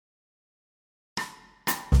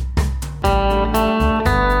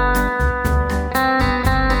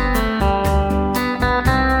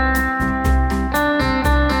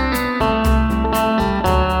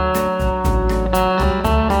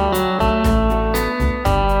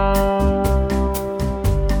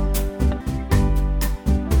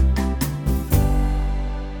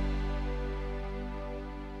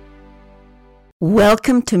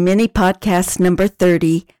Welcome to mini podcast number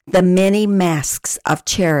 30, The Many Masks of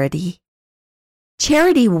Charity.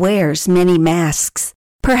 Charity wears many masks.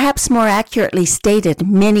 Perhaps more accurately stated,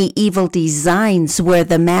 many evil designs wear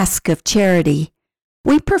the mask of charity.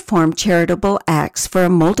 We perform charitable acts for a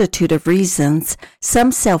multitude of reasons,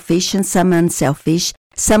 some selfish and some unselfish,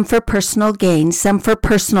 some for personal gain, some for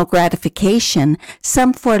personal gratification,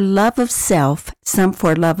 some for love of self, some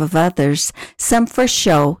for love of others, some for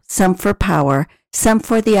show, some for power, some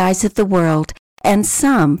for the eyes of the world, and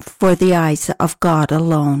some for the eyes of God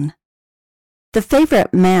alone. The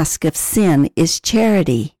favorite mask of sin is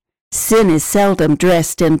charity. Sin is seldom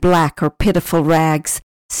dressed in black or pitiful rags.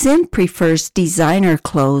 Sin prefers designer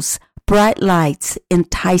clothes, bright lights,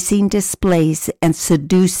 enticing displays, and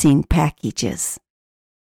seducing packages.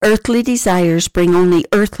 Earthly desires bring only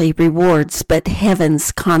earthly rewards, but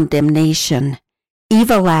heaven's condemnation.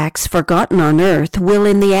 Evil acts forgotten on earth will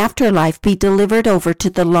in the afterlife be delivered over to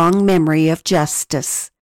the long memory of justice.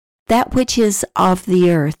 That which is of the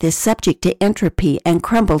earth is subject to entropy and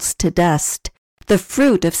crumbles to dust. The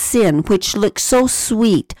fruit of sin, which looks so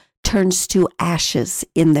sweet, turns to ashes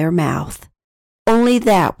in their mouth. Only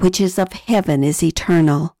that which is of heaven is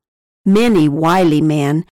eternal. Many wily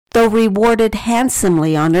men, though rewarded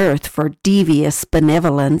handsomely on earth for devious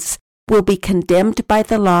benevolence, will be condemned by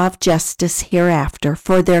the law of justice hereafter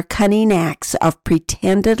for their cunning acts of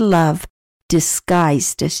pretended love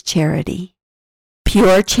disguised as charity.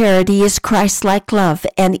 Pure charity is Christ-like love,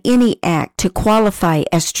 and any act to qualify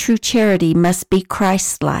as true charity must be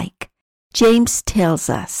Christ-like. James tells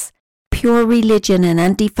us, pure religion and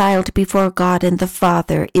undefiled before God and the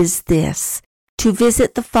Father is this, to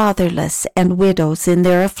visit the fatherless and widows in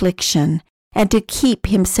their affliction, and to keep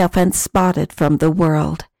himself unspotted from the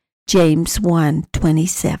world. James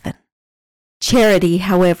 1:27. Charity,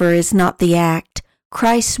 however, is not the act.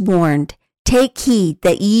 Christ warned, "Take heed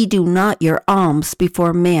that ye do not your alms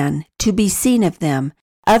before men, to be seen of them,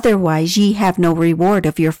 otherwise ye have no reward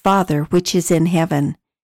of your Father which is in heaven."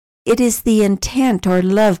 It is the intent or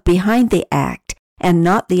love behind the act, and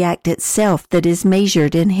not the act itself, that is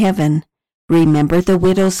measured in heaven. Remember the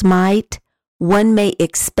widow's mite? One may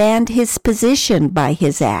expand his position by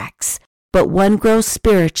his acts, but one grows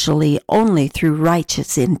spiritually only through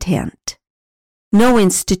righteous intent. No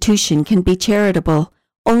institution can be charitable.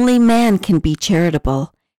 Only man can be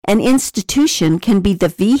charitable. An institution can be the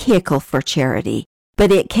vehicle for charity, but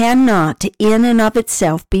it cannot in and of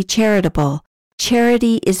itself be charitable.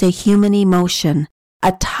 Charity is a human emotion.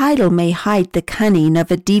 A title may hide the cunning of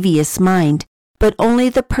a devious mind, but only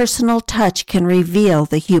the personal touch can reveal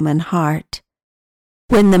the human heart.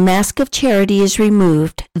 When the mask of charity is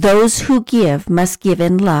removed, those who give must give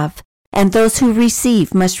in love, and those who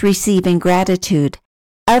receive must receive in gratitude.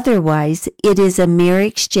 Otherwise, it is a mere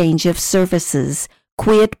exchange of services,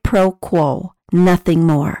 quid pro quo, nothing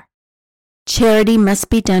more. Charity must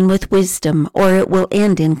be done with wisdom, or it will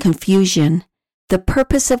end in confusion. The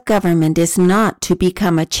purpose of government is not to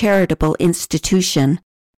become a charitable institution.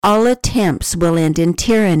 All attempts will end in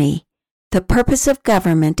tyranny. The purpose of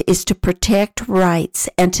government is to protect rights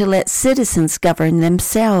and to let citizens govern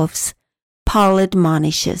themselves. Paul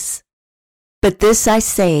admonishes, "But this I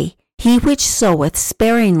say, he which soweth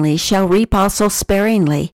sparingly shall reap also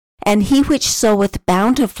sparingly, and he which soweth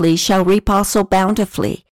bountifully shall reap also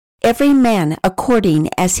bountifully. Every man according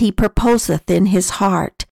as he purposeth in his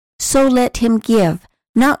heart, so let him give,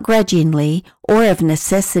 not grudgingly or of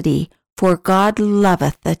necessity, for God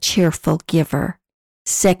loveth a cheerful giver."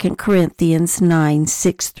 2 Corinthians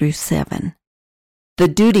 9:6-7. The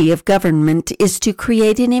duty of government is to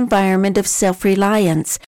create an environment of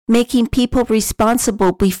self-reliance, making people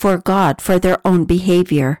responsible before God for their own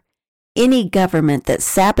behavior. Any government that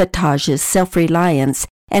sabotages self-reliance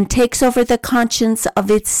and takes over the conscience of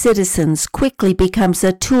its citizens quickly becomes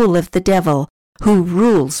a tool of the devil, who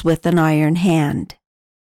rules with an iron hand.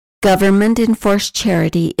 Government-enforced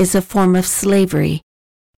charity is a form of slavery,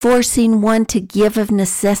 forcing one to give of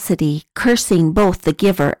necessity, cursing both the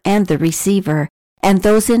giver and the receiver, and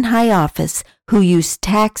those in high office who use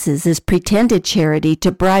taxes as pretended charity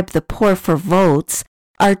to bribe the poor for votes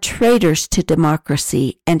are traitors to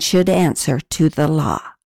democracy and should answer to the law.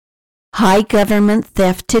 High government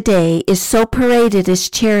theft today is so paraded as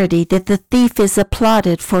charity that the thief is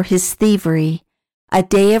applauded for his thievery. A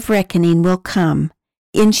day of reckoning will come.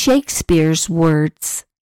 In Shakespeare's words,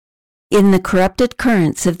 "In the corrupted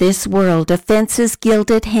currents of this world, offence's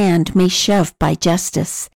gilded hand may shove by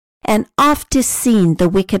justice, and oft is seen the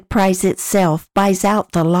wicked prize itself buys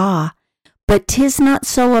out the law. But 'tis not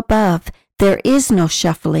so above, there is no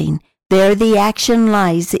shuffling, There the action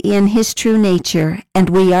lies in his true nature, and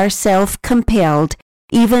we are self-compelled,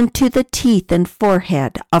 even to the teeth and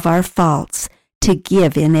forehead of our faults, to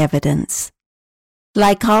give in evidence.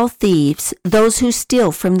 Like all thieves, those who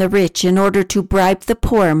steal from the rich in order to bribe the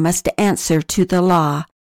poor must answer to the law,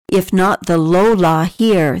 if not the low law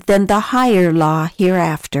here, then the higher law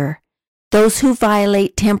hereafter. Those who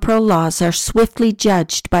violate temporal laws are swiftly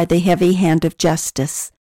judged by the heavy hand of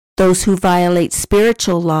justice. Those who violate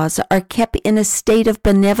spiritual laws are kept in a state of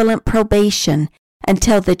benevolent probation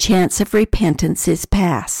until the chance of repentance is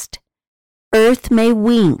past. Earth may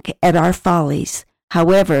wink at our follies.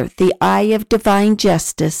 However, the eye of divine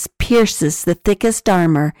justice pierces the thickest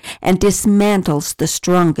armor and dismantles the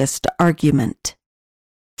strongest argument.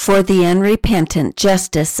 For the unrepentant,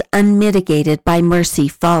 justice unmitigated by mercy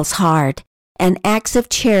falls hard, and acts of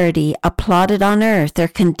charity applauded on earth are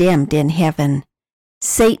condemned in heaven.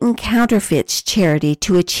 Satan counterfeits charity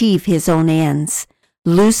to achieve his own ends.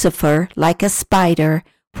 Lucifer, like a spider,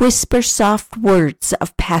 whispers soft words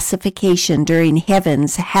of pacification during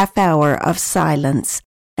heaven's half-hour of silence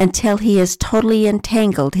until he has totally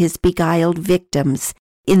entangled his beguiled victims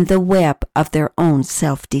in the web of their own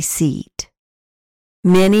self-deceit.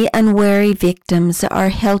 Many unwary victims are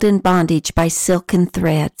held in bondage by silken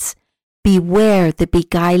threads. Beware the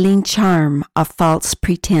beguiling charm of false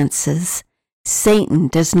pretenses. Satan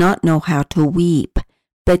does not know how to weep,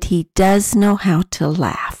 but he does know how to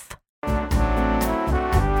laugh.